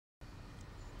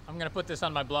I'm gonna put this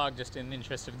on my blog just in the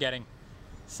interest of getting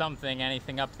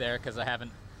anything up there, because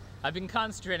I've been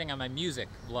concentrating on my music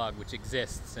vlog, which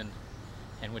exists and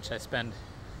which I spend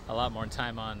a lot more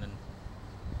time on than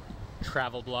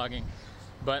travel blogging.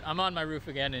 But I'm on my roof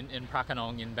again in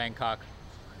Prakanong in Bangkok.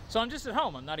 So I'm just at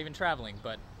home, I'm not even traveling,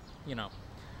 but you know,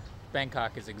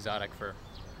 Bangkok is exotic for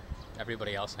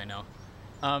everybody else I know.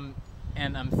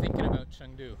 And I'm thinking about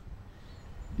Chengdu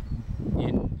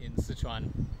in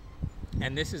Sichuan.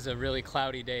 And this is a really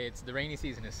cloudy day. The rainy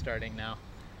season is starting now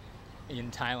in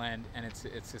Thailand, and it's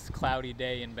this cloudy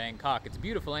day in Bangkok. It's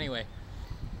beautiful anyway,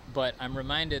 but I'm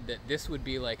reminded that this would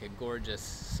be like a gorgeous,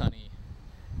 sunny,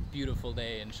 beautiful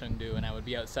day in Chengdu, and I would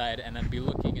be outside and I'd be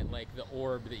looking at like the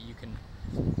orb that you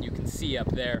can see up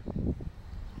there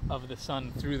of the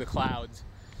sun through the clouds,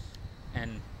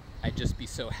 and I'd just be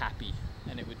so happy,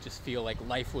 and it would just feel like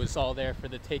life was all there for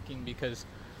the taking because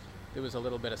there was a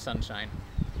little bit of sunshine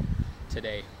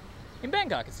today. In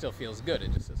Bangkok it still feels good,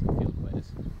 it just doesn't feel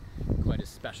quite as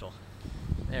special.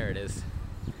 There it is.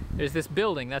 There's this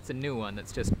building, that's a new one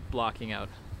that's just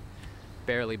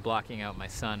barely blocking out my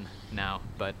sun now,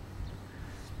 but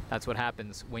that's what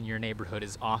happens when your neighborhood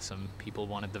is awesome. People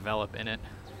want to develop in it.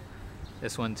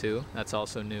 This one too, that's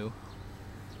also new.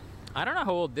 I don't know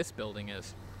how old this building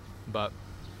is, but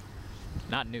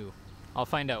not new. I'll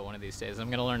find out one of these days. I'm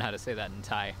gonna learn how to say that in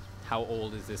Thai. How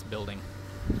old is this building?